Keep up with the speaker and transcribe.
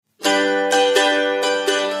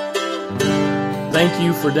Thank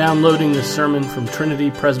you for downloading this sermon from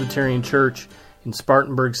Trinity Presbyterian Church in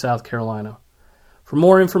Spartanburg, South Carolina. For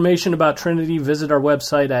more information about Trinity, visit our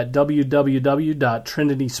website at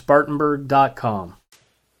www.trinityspartanburg.com.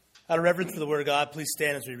 Out of reverence for the Word of God, please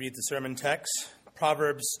stand as we read the sermon text.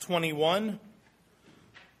 Proverbs 21,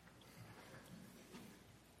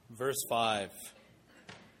 verse 5.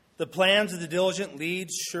 The plans of the diligent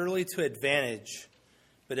lead surely to advantage,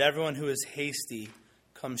 but everyone who is hasty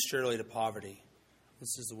comes surely to poverty.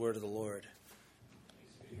 This is the word of the Lord.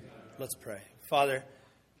 Let's pray. Father,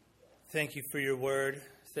 thank you for your word.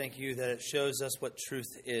 Thank you that it shows us what truth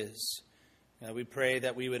is. We pray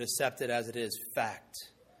that we would accept it as it is, fact,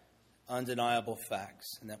 undeniable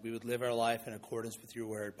facts, and that we would live our life in accordance with your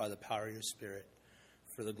word by the power of your Spirit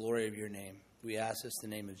for the glory of your name. We ask this in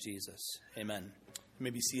the name of Jesus. Amen. You may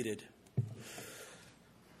be seated.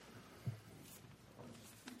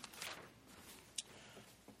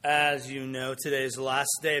 As you know, today is the last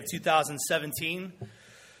day of 2017,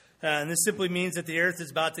 and this simply means that the Earth is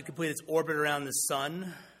about to complete its orbit around the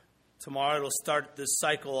sun. Tomorrow it'll start this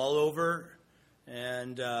cycle all over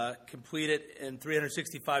and complete it in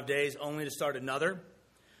 365 days, only to start another,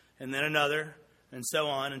 and then another, and so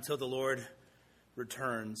on until the Lord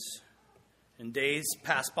returns. And days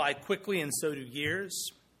pass by quickly, and so do years.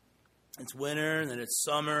 It's winter, and then it's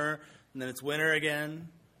summer, and then it's winter again.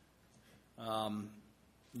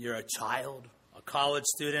 You're a child, a college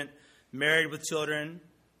student, married with children,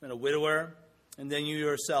 and a widower, and then you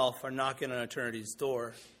yourself are knocking on eternity's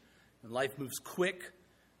door. And life moves quick.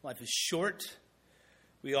 Life is short.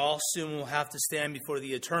 We all soon will have to stand before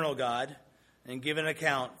the eternal God and give an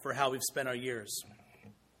account for how we've spent our years.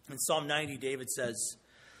 In Psalm 90, David says,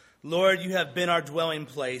 Lord, you have been our dwelling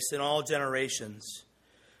place in all generations.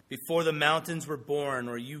 Before the mountains were born,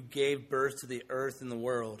 or you gave birth to the earth and the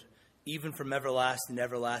world, even from everlasting to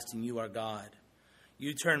everlasting, you are God.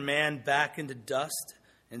 You turn man back into dust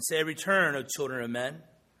and say, return, O children of men.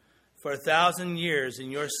 For 1,000 years in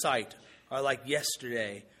your sight are like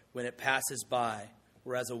yesterday when it passes by,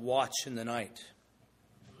 or as a watch in the night.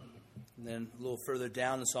 And then a little further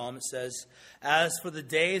down the psalm it says, as for the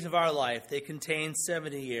days of our life, they contain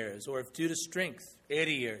 70 years, or if due to strength,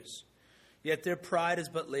 80 years. Yet their pride is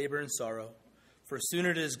but labor and sorrow, for sooner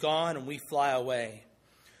it is gone and we fly away.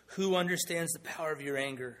 Who understands the power of your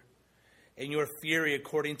anger and your fury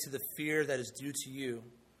according to the fear that is due to you?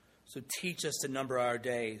 So teach us to number our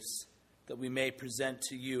days, that we may present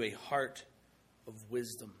to you a heart of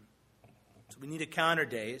wisdom. So we need to count our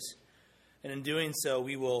days, and in doing so,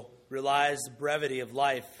 we will realize the brevity of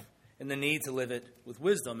life and the need to live it with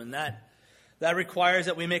wisdom. And that requires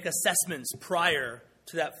that we make assessments prior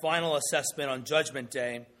to that final assessment on Judgment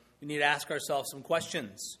Day. We need to ask ourselves some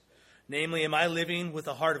questions. Namely, am I living with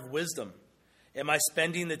a heart of wisdom? Am I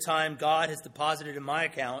spending the time God has deposited in my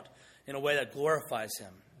account in a way that glorifies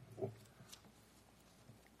Him?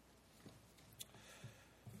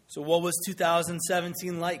 So what was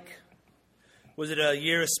 2017 like? Was it a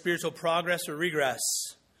year of spiritual progress or regress?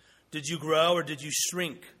 Did you grow or did you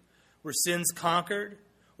shrink? Were sins conquered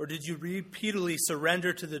or did you repeatedly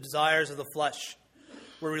surrender to the desires of the flesh?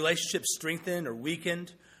 Were relationships strengthened or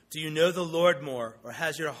weakened? Do you know the Lord more, or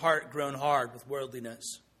has your heart grown hard with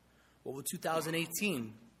worldliness? What will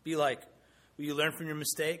 2018 be like? Will you learn from your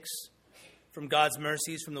mistakes, from God's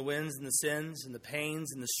mercies, from the wins and the sins and the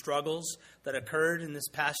pains and the struggles that occurred in this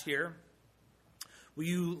past year? Will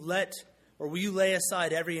you lay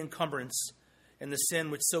aside every encumbrance and the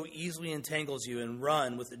sin which so easily entangles you and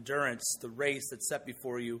run with endurance the race that's set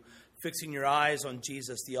before you, fixing your eyes on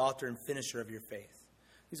Jesus, the author and finisher of your faith?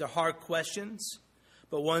 These are hard questions,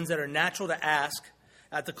 but ones that are natural to ask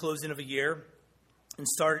at the closing of a year and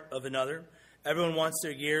start of another. Everyone wants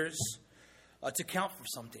their years to count for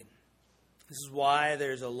something. This is why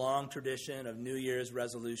there's a long tradition of New Year's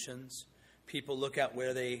resolutions. People look at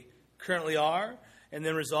where they currently are and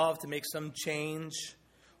then resolve to make some change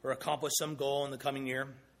or accomplish some goal in the coming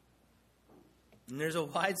year. And there's a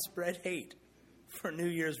widespread hate for New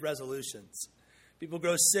Year's resolutions. People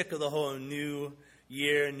grow sick of the whole new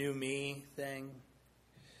year, new me thing.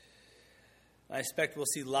 I expect we'll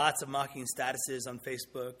see lots of mocking statuses on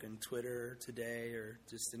Facebook and Twitter today, or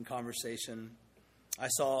just in conversation. I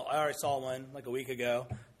already saw one like a week ago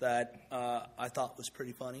that I thought was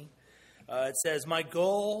pretty funny. It says, my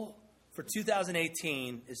goal for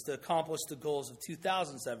 2018 is to accomplish the goals of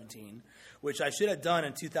 2017, which I should have done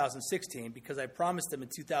in 2016 because I promised them in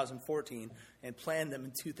 2014 and planned them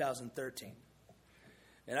in 2013.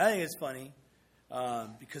 And I think it's funny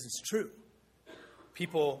because it's true.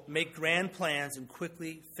 People make grand plans and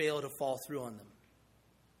quickly fail to follow through on them.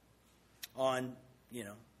 On,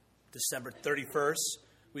 December 31st,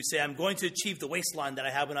 we say, I'm going to achieve the waistline that I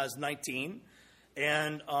had when I was 19.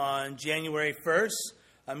 And on January 1st,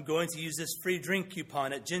 I'm going to use this free drink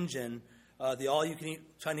coupon at Jinjin, the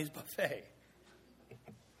all-you-can-eat Chinese buffet.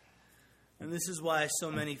 And this is why so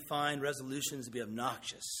many find resolutions to be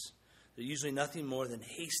obnoxious. They're usually nothing more than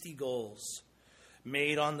hasty goals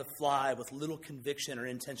made on the fly with little conviction or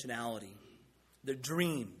intentionality. They're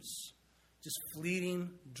dreams, just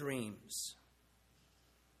fleeting dreams.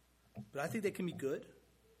 But I think they can be good.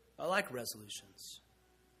 I like resolutions.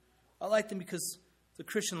 I like them because the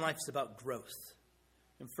Christian life is about growth.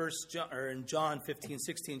 In John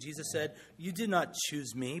 15:16, Jesus said, "You did not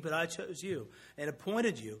choose me, but I chose you and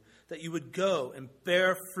appointed you that you would go and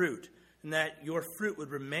bear fruit, and that your fruit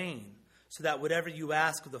would remain, so that whatever you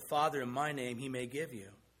ask of the Father in my name, he may give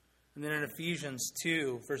you." And then in Ephesians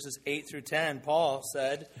 2, verses 8 through 10, Paul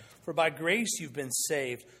said, "For by grace you've been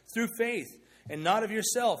saved through faith, and not of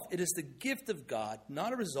yourself. It is the gift of God,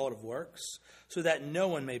 not a result of works, so that no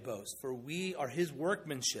one may boast. For we are his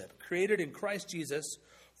workmanship, created in Christ Jesus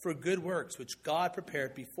for good works, which God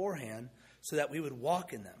prepared beforehand so that we would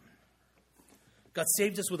walk in them." God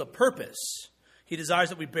saved us with a purpose. He desires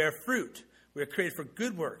that we bear fruit. We are created for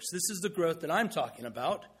good works. This is the growth that I'm talking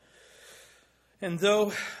about. And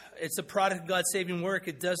though it's a product of God's saving work,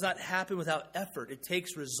 it does not happen without effort. It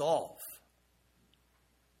takes resolve.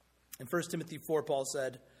 In 1 Timothy 4, Paul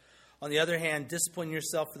said, "On the other hand, discipline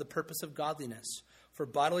yourself for the purpose of godliness. For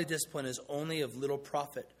bodily discipline is only of little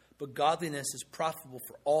profit, but godliness is profitable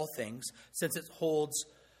for all things, since it holds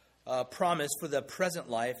promise for the present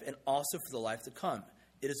life and also for the life to come.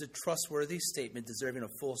 It is a trustworthy statement deserving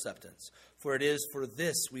of full acceptance. For it is for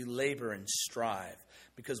this we labor and strive,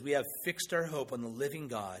 because we have fixed our hope on the living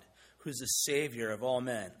God, who is the Savior of all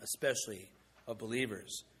men, especially of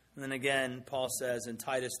believers." And then again, Paul says in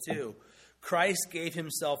Titus 2, "Christ gave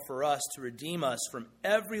himself for us to redeem us from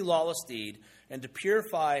every lawless deed and to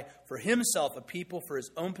purify for himself a people for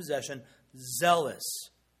his own possession, zealous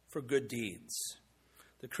for good deeds."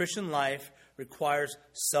 The Christian life requires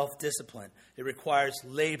self-discipline. It requires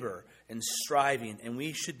labor and striving, and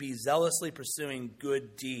we should be zealously pursuing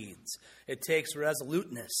good deeds. It takes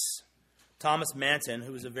resoluteness. Thomas Manton,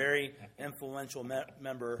 who was a very influential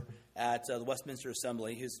member at the Westminster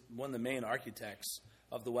Assembly, he's one of the main architects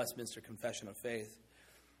of the Westminster Confession of Faith.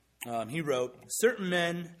 He wrote,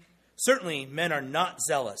 Certainly men are not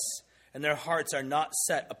zealous, and their hearts are not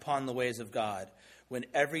set upon the ways of God, when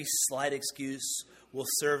every slight excuse will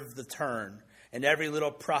serve the turn, and every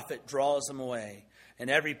little profit draws them away, and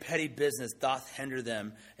every petty business doth hinder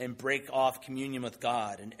them and break off communion with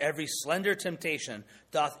God, and every slender temptation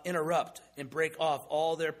doth interrupt and break off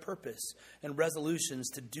all their purpose and resolutions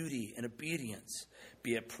to duty and obedience,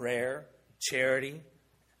 be it prayer, charity,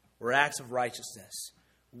 or acts of righteousness.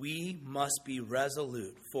 We must be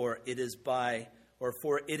resolute, for it is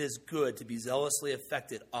good to be zealously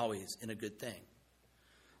affected always in a good thing.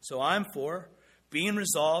 So I'm for being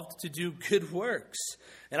resolved to do good works.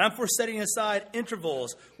 And I'm for setting aside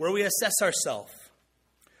intervals where we assess ourselves,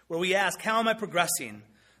 where we ask, how am I progressing?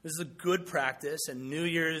 This is a good practice, and New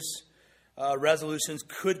Year's resolutions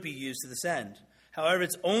could be used to this end. However,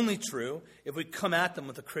 it's only true if we come at them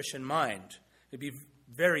with a Christian mind. It'd be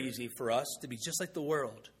very easy for us to be just like the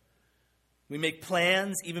world. We make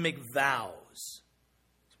plans, even make vows.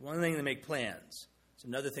 It's one thing to make plans. It's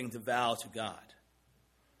another thing to vow to God.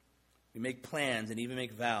 We make plans and even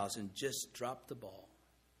make vows and just drop the ball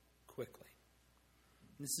quickly.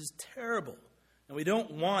 This is terrible. And we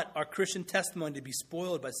don't want our Christian testimony to be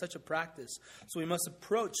spoiled by such a practice. So we must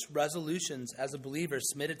approach resolutions as a believer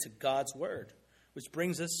submitted to God's word. Which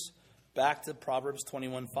brings us back to Proverbs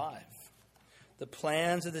 21:5. The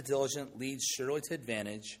plans of the diligent lead surely to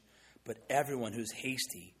advantage, but everyone who's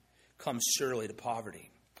hasty comes surely to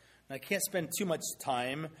poverty. I can't spend too much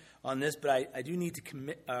time on this, but I do need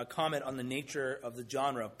to comment on the nature of the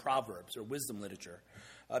genre of Proverbs or wisdom literature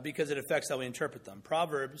because it affects how we interpret them.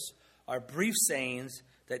 Proverbs are brief sayings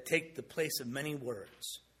that take the place of many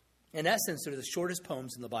words. In essence, they're the shortest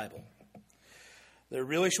poems in the Bible. They're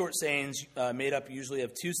really short sayings made up usually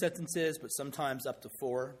of 2 sentences, but sometimes up to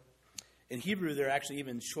 4. In Hebrew, they're actually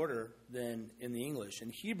even shorter than in the English.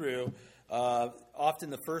 In Hebrew, often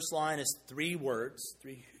the first line is 3 words,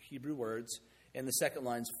 3 Hebrew words, and the second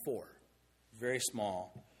line's 4. Very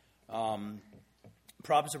small.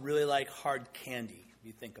 Proverbs are really like hard candy, if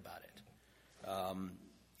you think about it.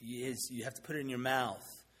 You have to put it in your mouth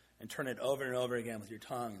and turn it over and over again with your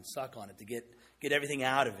tongue and suck on it to get everything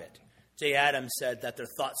out of it. Jay Adams said that they're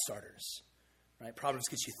thought starters. Right? Proverbs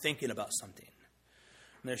gets you thinking about something.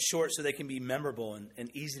 And they're short so they can be memorable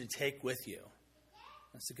and easy to take with you.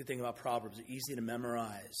 That's the good thing about Proverbs. They're easy to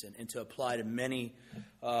memorize and to apply to many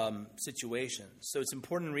situations. So it's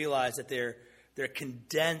important to realize that they're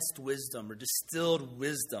condensed wisdom or distilled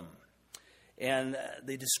wisdom. And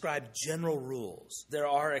they describe general rules. There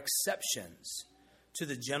are exceptions to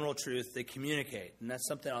the general truth they communicate. And that's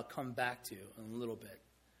something I'll come back to in a little bit.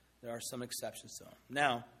 There are some exceptions to them.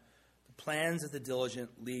 Now, the plans of the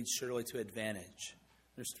diligent lead surely to advantage.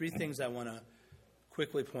 There's three things I want to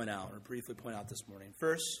quickly point out or briefly point out this morning.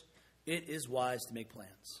 First, it is wise to make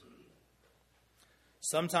plans.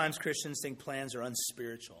 Sometimes Christians think plans are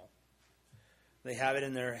unspiritual. They have it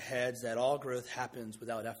in their heads that all growth happens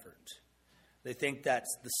without effort. They think that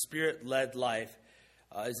the Spirit-led life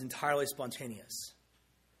is entirely spontaneous.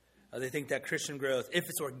 They think that Christian growth, if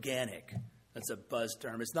it's organic, that's a buzz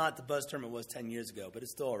term. It's not the buzz term it was 10 years ago, but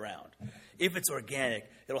it's still around. If it's organic,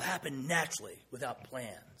 it'll happen naturally without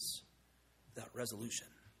plans, without resolution.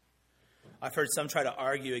 I've heard some try to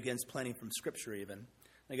argue against planning from Scripture even.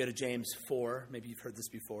 They go to James 4. Maybe you've heard this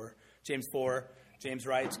before. James 4, James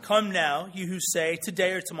writes, "Come now, you who say,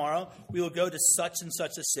 today or tomorrow, we will go to such and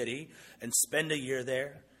such a city and spend a year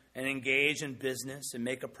there and engage in business and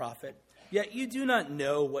make a profit. Yet you do not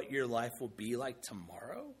know what your life will be like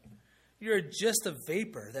tomorrow. You are just a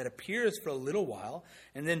vapor that appears for a little while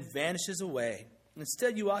and then vanishes away.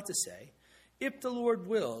 Instead, you ought to say, if the Lord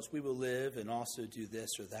wills, we will live and also do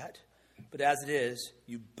this or that. But as it is,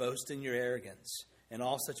 you boast in your arrogance, and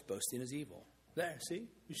all such boasting is evil." There, see?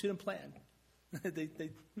 You shouldn't plan. they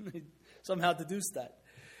somehow deduce that.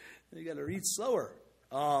 You got to read slower.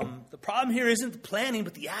 The problem here isn't the planning,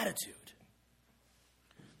 but the attitude.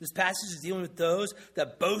 This passage is dealing with those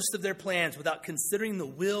that boast of their plans without considering the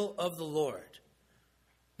will of the Lord,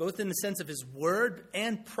 both in the sense of his word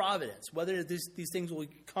and providence, whether these things will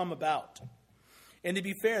come about. And to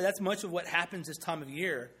be fair, that's much of what happens this time of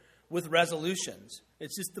year with resolutions.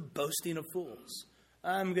 It's just the boasting of fools.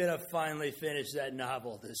 I'm going to finally finish that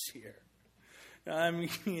novel this year. You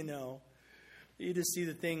just see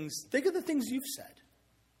the things. Think of the things you've said,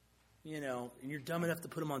 and you're dumb enough to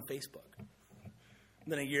put them on Facebook.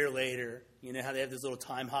 And then a year later, you know how they have those little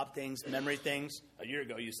time hop things, memory things? A year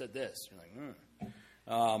ago you said this. You're like,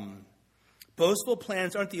 Boastful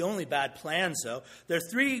plans aren't the only bad plans, though. There are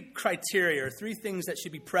three criteria or three things that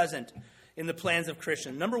should be present in the plans of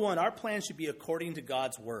Christians. Number one, our plans should be according to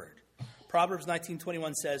God's word. Proverbs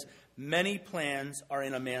 19:21 says, "Many plans are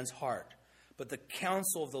in a man's heart, but the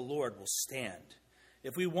counsel of the Lord will stand."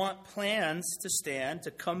 If we want plans to stand,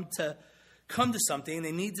 to come to something,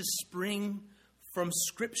 they need to spring from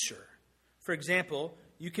Scripture. For example,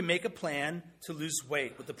 you can make a plan to lose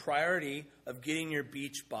weight with the priority of getting your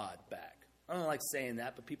beach bod back. I don't like saying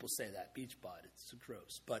that, but people say that, beach bod. It's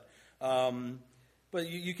gross. But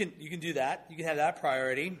you can do that. You can have that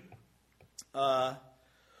priority.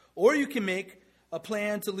 Or you can make a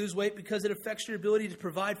plan to lose weight because it affects your ability to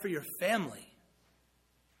provide for your family.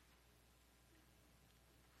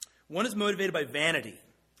 One is motivated by vanity,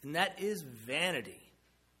 and that is vanity.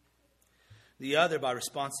 The other by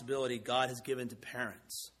responsibility God has given to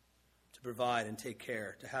parents to provide and take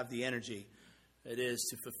care, to have the energy it is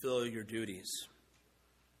to fulfill your duties.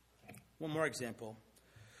 One more example.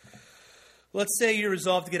 Let's say you're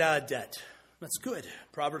resolved to get out of debt. That's good.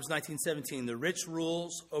 Proverbs 19:17, "The rich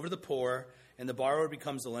rules over the poor, and the borrower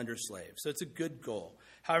becomes the lender's slave." So it's a good goal.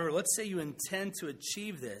 However, let's say you intend to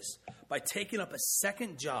achieve this by taking up a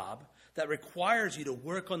second job that requires you to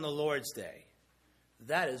work on the Lord's day.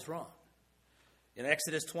 That is wrong. In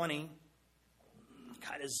Exodus 20,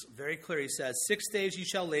 God is very clear. He says, 6 days you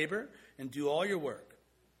shall labor and do all your work,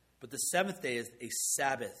 but the seventh day is a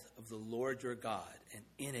Sabbath of the Lord your God, and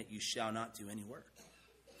in it you shall not do any work.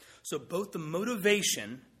 So both the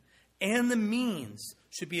motivation and the means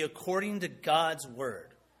should be according to God's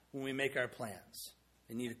word when we make our plans.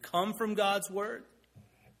 They need to come from God's word.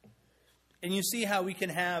 And you see how we can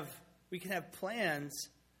have plans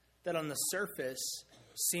that on the surface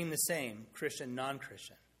seem the same, Christian,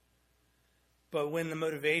 non-Christian. But when the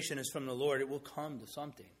motivation is from the Lord, it will come to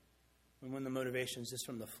something. And when the motivation is just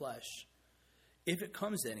from the flesh, if it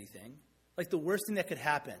comes to anything, like the worst thing that could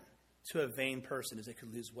happen to a vain person is they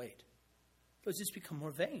could lose weight. They'll just become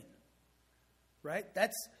more vain. Right?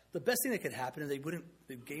 That's the best thing that could happen is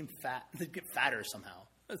they'd gain fat. They'd get fatter somehow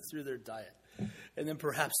through their diet. And then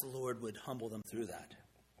perhaps the Lord would humble them through that.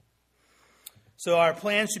 So our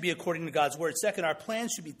plans should be according to God's word. Second, our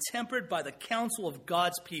plans should be tempered by the counsel of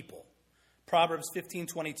God's people. Proverbs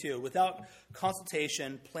 15:22, "Without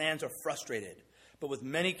consultation, plans are frustrated, but with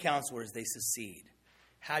many counselors they succeed."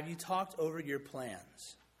 Have you talked over your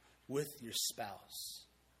plans with your spouse?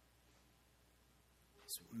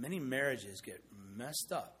 So many marriages get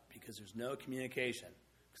messed up because there's no communication.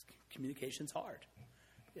 Communication's hard.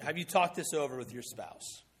 Have you talked this over with your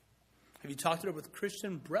spouse? Have you talked it over with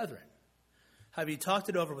Christian brethren? Have you talked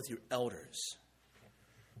it over with your elders?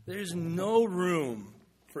 There's no room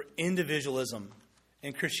for individualism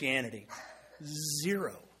in Christianity.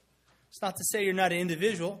 Zero. It's not to say you're not an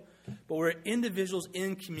individual, but we're individuals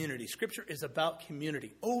in community. Scripture is about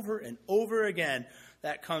community. Over and over again,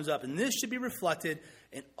 that comes up. And this should be reflected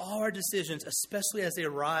in all our decisions, especially as they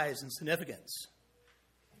arise in significance.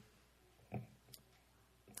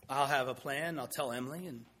 I'll have a plan. I'll tell Emily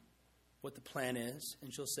and what the plan is.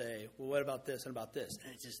 And she'll say, well, what about this and about this?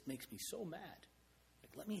 And it just makes me so mad.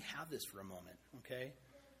 Like, let me have this for a moment, okay?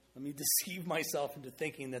 Let me deceive myself into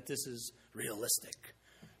thinking that this is realistic.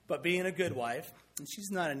 But being a good wife, and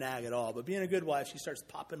she's not a nag at all, but being a good wife, she starts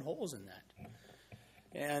popping holes in that.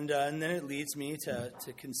 And then it leads me to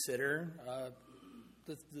consider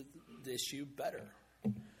the issue better.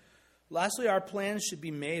 Lastly, our plans should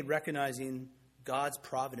be made recognizing God's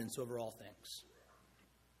providence over all things.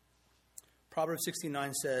 Proverbs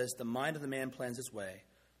 16:9 says, the mind of the man plans his way,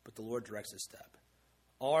 but the Lord directs his step.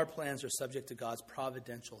 All our plans are subject to God's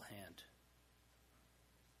providential hand.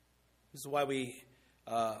 This is why we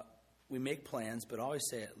make plans, but always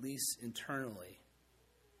say, at least internally,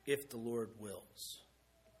 if the Lord wills.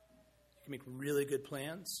 You can make really good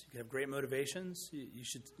plans. You can have great motivations.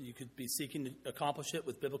 You could be seeking to accomplish it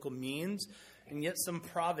with biblical means, and yet some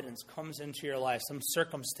providence comes into your life, some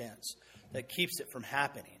circumstance that keeps it from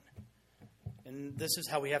happening. And this is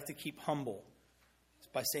how we have to keep humble. It's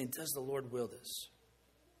by saying, does the Lord will this?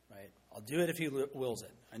 Right? I'll do it if he wills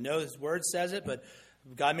it. I know his word says it, but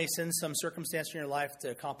God may send some circumstance in your life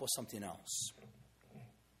to accomplish something else.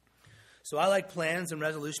 So I like plans and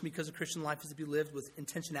resolution because a Christian life is to be lived with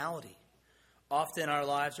intentionality. Often our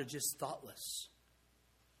lives are just thoughtless.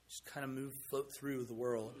 Just kind of float through the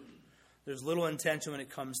world. There's little intention when it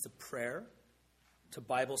comes to prayer, to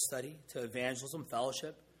Bible study, to evangelism,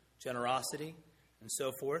 fellowship, generosity, and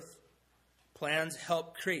so forth. Plans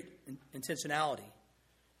help create intentionality.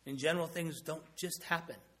 In general, things don't just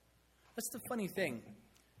happen. That's the funny thing.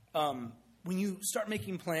 When you start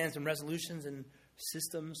making plans and resolutions and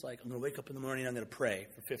systems, like I'm going to wake up in the morning, I'm going to pray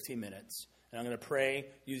for 15 minutes, and I'm going to pray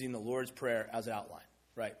using the Lord's Prayer as an outline,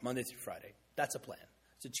 right? Monday through Friday. That's a plan.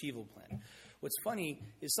 It's an achievable plan. What's funny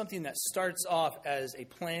is something that starts off as a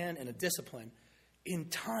plan and a discipline, in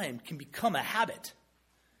time can become a habit.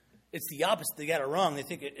 It's the opposite. They got it wrong. They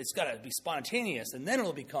think it's got to be spontaneous, and then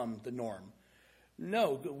it'll become the norm.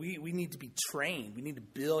 No, we need to be trained. We need to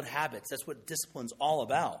build habits. That's what discipline's all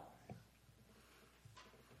about.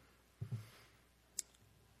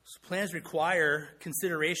 So plans require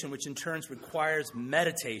consideration, which in turn requires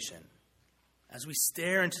meditation. As we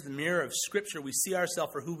stare into the mirror of Scripture, we see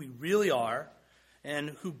ourselves for who we really are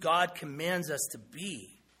and who God commands us to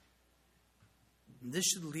be. And this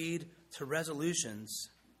should lead to a resolution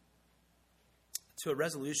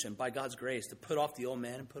by God's grace to put off the old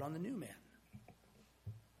man and put on the new man.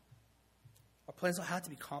 Our plans don't have to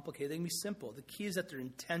be complicated. They can be simple. The key is that they're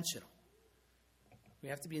intentional. We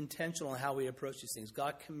have to be intentional in how we approach these things.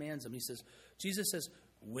 God commands them. Jesus says,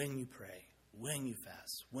 when you pray, when you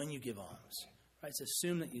fast, when you give alms. Right? It's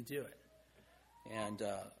assume that you do it. And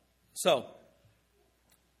so,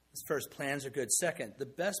 first, plans are good. Second, the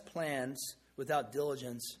best plans without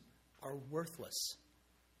diligence are worthless.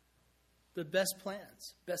 The best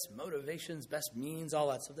plans, best motivations, best means, all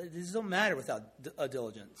that stuff, these don't matter without a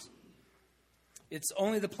diligence. It's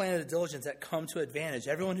only the plan of the diligence that come to advantage.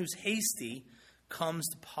 Everyone who's hasty comes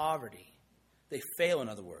to poverty. They fail, in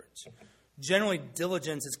other words. Generally,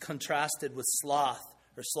 diligence is contrasted with sloth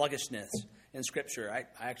or sluggishness in Scripture. I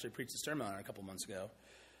actually preached a sermon on it a couple months ago.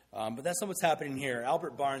 But that's not what's happening here.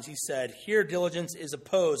 Albert Barnes, he said, here diligence is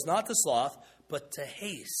opposed not to sloth, but to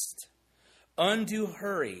haste. Undue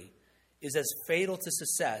hurry is as fatal to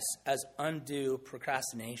success as undue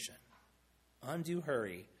procrastination. Undue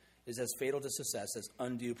hurry is as fatal to success as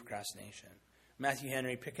undue procrastination. Matthew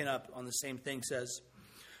Henry, picking up on the same thing, says,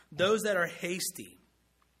 those that are hasty,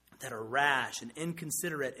 that are rash and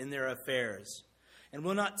inconsiderate in their affairs, and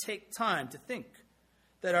will not take time to think,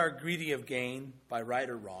 that are greedy of gain by right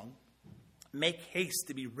or wrong, make haste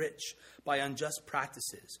to be rich by unjust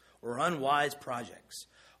practices or unwise projects,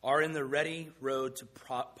 are in the ready road to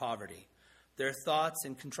poverty. Their thoughts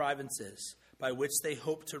and contrivances by which they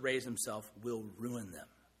hope to raise themselves will ruin them.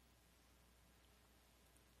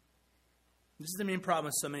 This is the main problem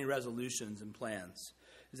with so many resolutions and plans,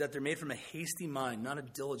 is that they're made from a hasty mind, not a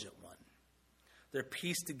diligent one. They're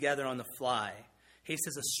pieced together on the fly. Haste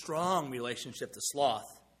has a strong relationship to sloth.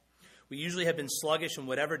 We usually have been sluggish in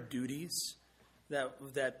whatever duties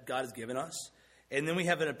that God has given us. And then we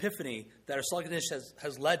have an epiphany that our sluggishness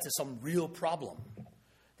has led to some real problem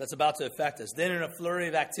that's about to affect us. Then in a flurry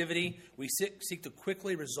of activity, we seek to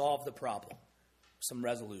quickly resolve the problem, some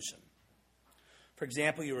resolution. For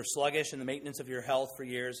example, you were sluggish in the maintenance of your health for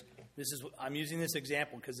years. I'm using this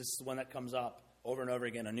example because this is the one that comes up over and over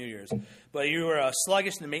again on New Year's. But you were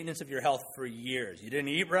sluggish in the maintenance of your health for years. You didn't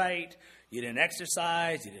eat right, you didn't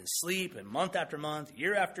exercise, you didn't sleep, and month after month,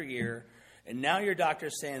 year after year, and now your doctor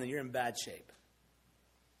is saying that you're in bad shape.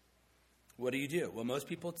 What do? Well, most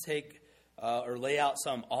people take or lay out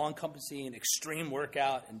some all-encompassing extreme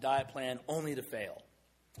workout and diet plan only to fail.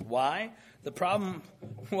 Why? The problem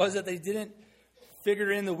was that they didn't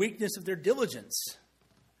figure in the weakness of their diligence.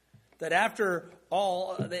 That after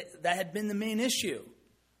all, that had been the main issue.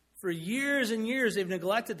 For years and years, they've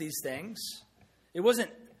neglected these things. It wasn't,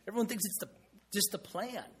 everyone thinks it's just the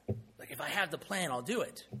plan. Like, if I have the plan, I'll do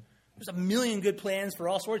it. There's a million good plans for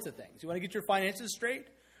all sorts of things. You want to get your finances straight?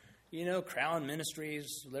 You know, Crown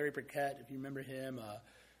Ministries, Larry Burkett, if you remember him,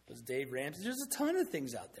 was Dave Ramsey. There's a ton of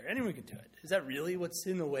things out there. Anyone can do it. Is that really what's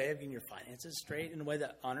in the way of getting your finances straight in a way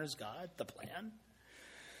that honors God, the plan?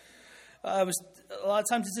 A lot of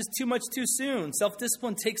times it's just too much too soon.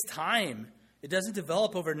 Self-discipline takes time. It doesn't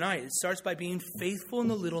develop overnight. It starts by being faithful in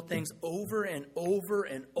the little things over and over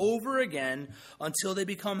and over again until they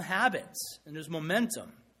become habits. And there's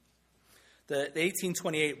momentum. The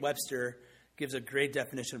 1828 Webster gives a great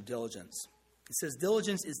definition of diligence. It says,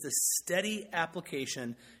 diligence is the steady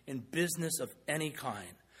application in business of any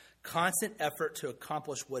kind, constant effort to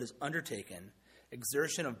accomplish what is undertaken,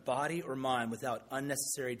 exertion of body or mind without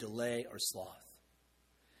unnecessary delay or sloth.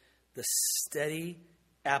 The steady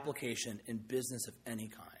application in business of any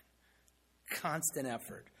kind. Constant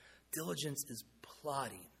effort. Diligence is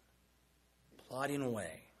plodding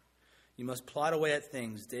away. You must plod away at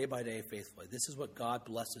things day by day faithfully. This is what God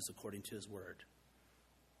blesses according to his word.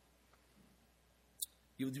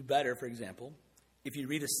 You will do better, for example, if you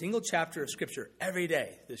read a single chapter of Scripture every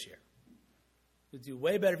day this year. You'll do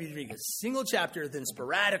way better if you read a single chapter than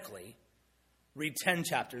sporadically read 10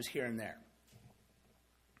 chapters here and there.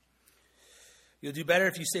 You'll do better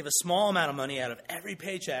if you save a small amount of money out of every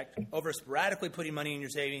paycheck over sporadically putting money in your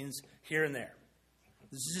savings here and there.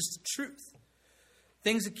 This is just the truth.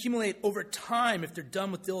 Things accumulate over time if they're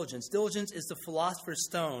done with diligence. Diligence is the philosopher's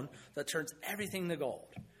stone that turns everything to gold.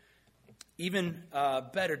 Even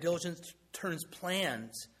better, diligence turns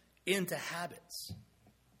plans into habits.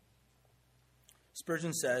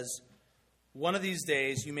 Spurgeon says, one of these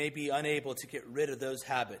days you may be unable to get rid of those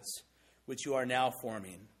habits which you are now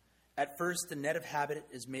forming. At first, the net of habit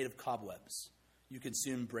is made of cobwebs. You can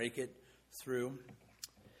soon break it through.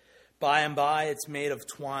 By and by, it's made of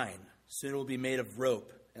twine. Soon it will be made of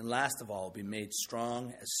rope. And last of all, it will be made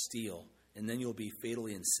strong as steel. And then you'll be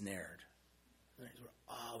fatally ensnared. We're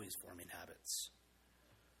always forming habits.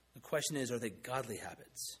 The question is, are they godly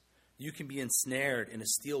habits? You can be ensnared in a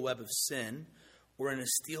steel web of sin or in a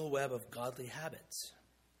steel web of godly habits.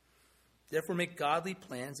 Therefore, make godly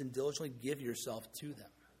plans and diligently give yourself to them.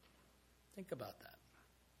 Think about that.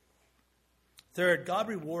 Third, God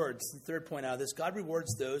rewards, the third point out of this, God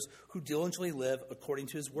rewards those who diligently live according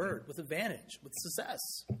to his word, with advantage, with success.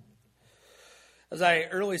 As I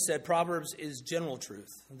earlier said, Proverbs is general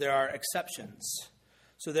truth. There are exceptions.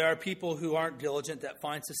 So there are people who aren't diligent that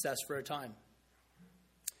find success for a time.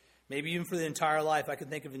 Maybe even for the entire life. I can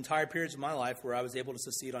think of entire periods of my life where I was able to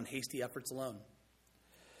succeed on hasty efforts alone.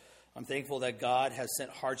 I'm thankful that God has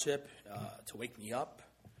sent hardship to wake me up.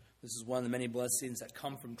 This is one of the many blessings that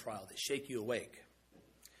come from trial. They shake you awake.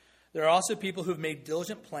 There are also people who've made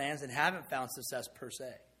diligent plans and haven't found success per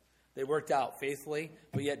se. They worked out faithfully,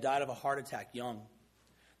 but yet died of a heart attack young.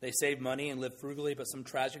 They saved money and lived frugally, but some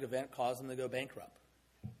tragic event caused them to go bankrupt.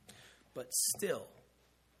 But still,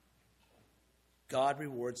 God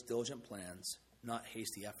rewards diligent plans, not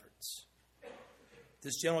hasty efforts.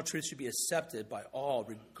 This general truth should be accepted by all,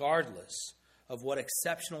 regardless of what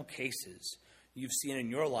exceptional cases you've seen in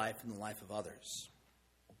your life and the life of others.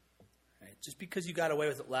 Right? Just because you got away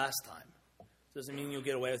with it last time doesn't mean you'll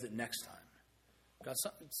get away with it next time.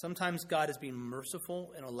 Sometimes God is being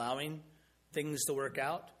merciful in allowing things to work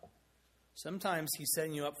out. Sometimes he's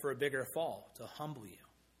setting you up for a bigger fall to humble you,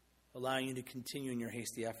 allowing you to continue in your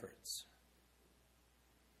hasty efforts.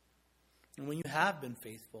 And when you have been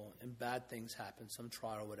faithful and bad things happen, some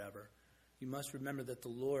trial or whatever, you must remember that the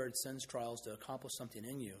Lord sends trials to accomplish something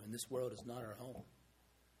in you, and this world is not our home.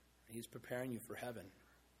 He's preparing you for heaven.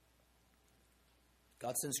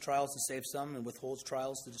 God sends trials to save some and withholds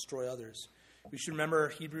trials to destroy others. We should remember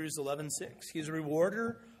Hebrews 11:6. He is a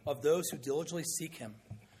rewarder of those who diligently seek him.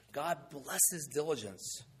 God blesses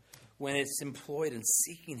diligence when it's employed in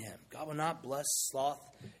seeking him. God will not bless sloth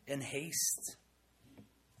and haste.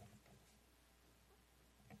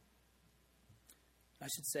 I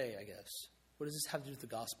should say, I guess, what does this have to do with the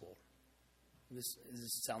gospel? Does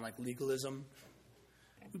this sound like legalism?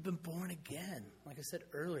 We've been born again. Like I said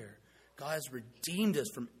earlier, God has redeemed us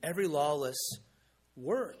from every lawless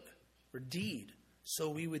work or deed, so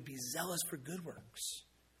we would be zealous for good works.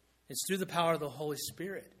 It's through the power of the Holy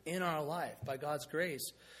Spirit in our life, by God's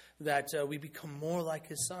grace, that we become more like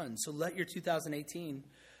his son. So let your 2018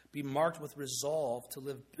 be marked with resolve to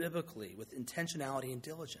live biblically, with intentionality and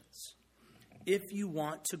diligence. If you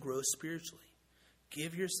want to grow spiritually,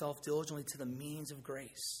 give yourself diligently to the means of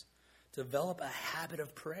grace. Develop a habit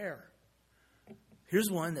of prayer.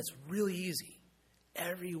 Here's one that's really easy.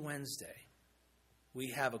 Every Wednesday,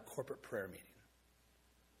 we have a corporate prayer meeting.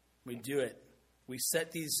 We do it. We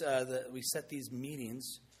set these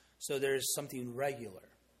meetings so there's something regular.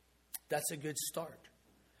 That's a good start.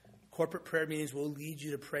 Corporate prayer meetings will lead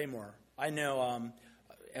you to pray more. I know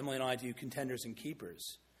Emily and I do contenders and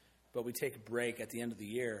keepers, but we take a break at the end of the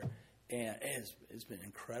year, and it's been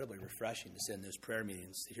incredibly refreshing to sit in those prayer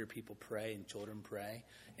meetings, to hear people pray and children pray,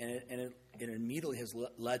 and it immediately has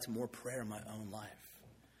led to more prayer in my own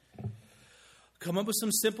life. Come up with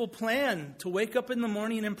some simple plan to wake up in the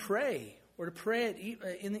morning and pray, or to pray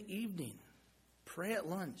in the evening. Pray at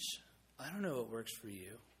lunch. I don't know what works for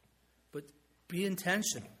you, but be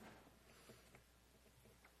intentional.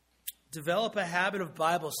 Develop a habit of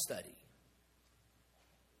Bible study.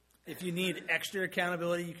 If you need extra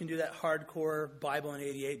accountability, you can do that hardcore Bible in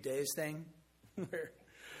 88 days thing, where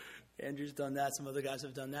Andrew's done that, some other guys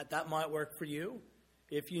have done that. That might work for you.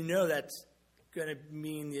 If you know that's going to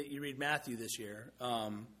mean that you read Matthew this year,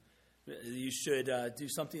 you should do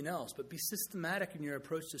something else. But be systematic in your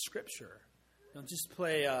approach to Scripture. Don't just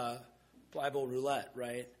play Bible roulette,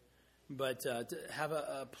 right? But have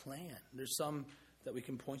a plan. There's some that we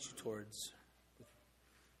can point you towards.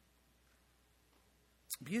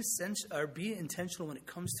 Be intentional when it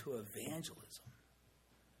comes to evangelism.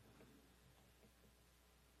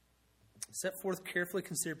 Set forth carefully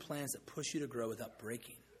considered plans that push you to grow without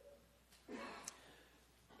breaking.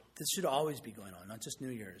 This should always be going on, not just New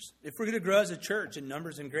Year's. If we're going to grow as a church in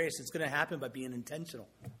numbers and grace, it's going to happen by being intentional.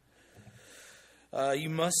 We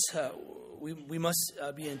must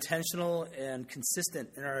be intentional and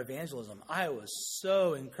consistent in our evangelism. I was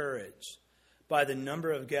so encouraged by the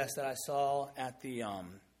number of guests that I saw at the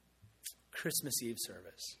Christmas Eve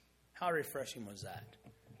service. How refreshing was that?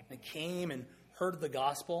 They came and heard the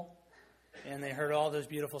gospel, and they heard all those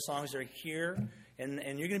beautiful songs that are here. And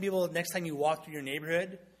you're going to be able, next time you walk through your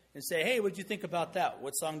neighborhood, and say, hey, what did you think about that?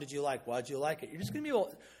 What song did you like? Why did you like it? There's just going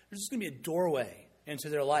to be a doorway into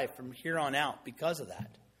their life from here on out because of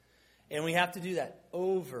that. And we have to do that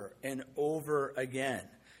over and over again.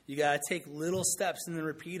 You got to take little steps and then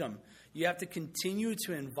repeat them. You have to continue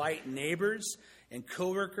to invite neighbors and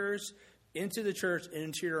coworkers into the church and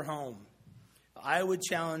into your home. I would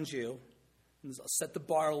challenge you, and I'll set the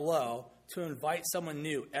bar low, to invite someone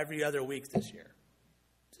new every other week this year.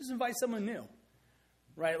 Just invite someone new,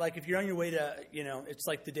 right? Like if you're on your way to, it's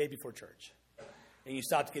like the day before church, and you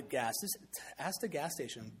stop to get gas. Just ask the gas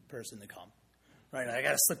station person to come. Right, I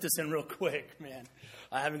got to slip this in real quick, man.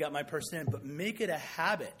 I haven't got my person in. But make it a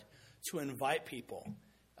habit to invite people.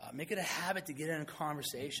 Make it a habit to get in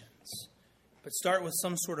conversations. But start with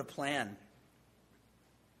some sort of plan.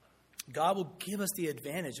 God will give us the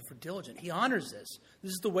advantage if we're diligent. He honors this.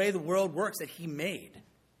 This is the way the world works that he made.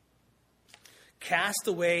 Cast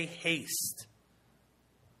away haste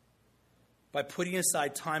by putting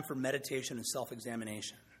aside time for meditation and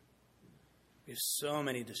self-examination. We have so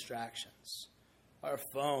many distractions. Our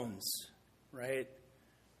phones, right?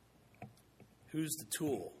 Who's the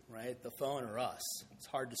tool, right? The phone or us? It's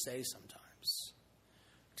hard to say sometimes.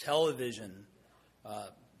 Television,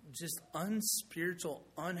 just unspiritual,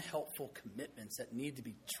 unhelpful commitments that need to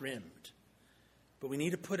be trimmed. But we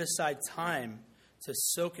need to put aside time to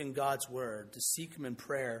soak in God's word, to seek him in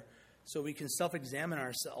prayer, so we can self-examine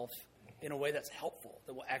ourselves in a way that's helpful,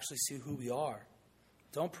 that will actually see who we are.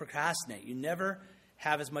 Don't procrastinate. You never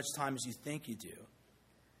have as much time as you think you do.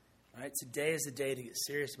 All right? Today is the day to get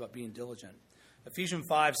serious about being diligent. Ephesians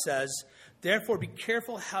 5 says, therefore be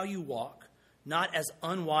careful how you walk, not as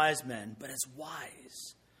unwise men, but as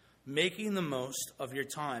wise, making the most of your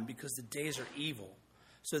time, because the days are evil.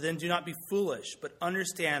 So then do not be foolish, but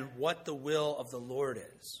understand what the will of the Lord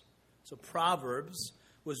is. So Proverbs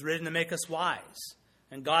was written to make us wise.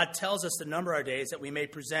 And God tells us to number our days that we may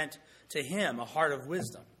present to him a heart of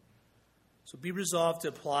wisdom. So be resolved to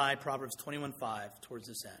apply Proverbs 21:5 towards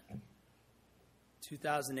this end.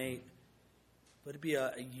 2008, let it be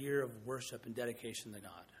a year of worship and dedication to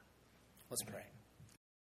God. Let's pray.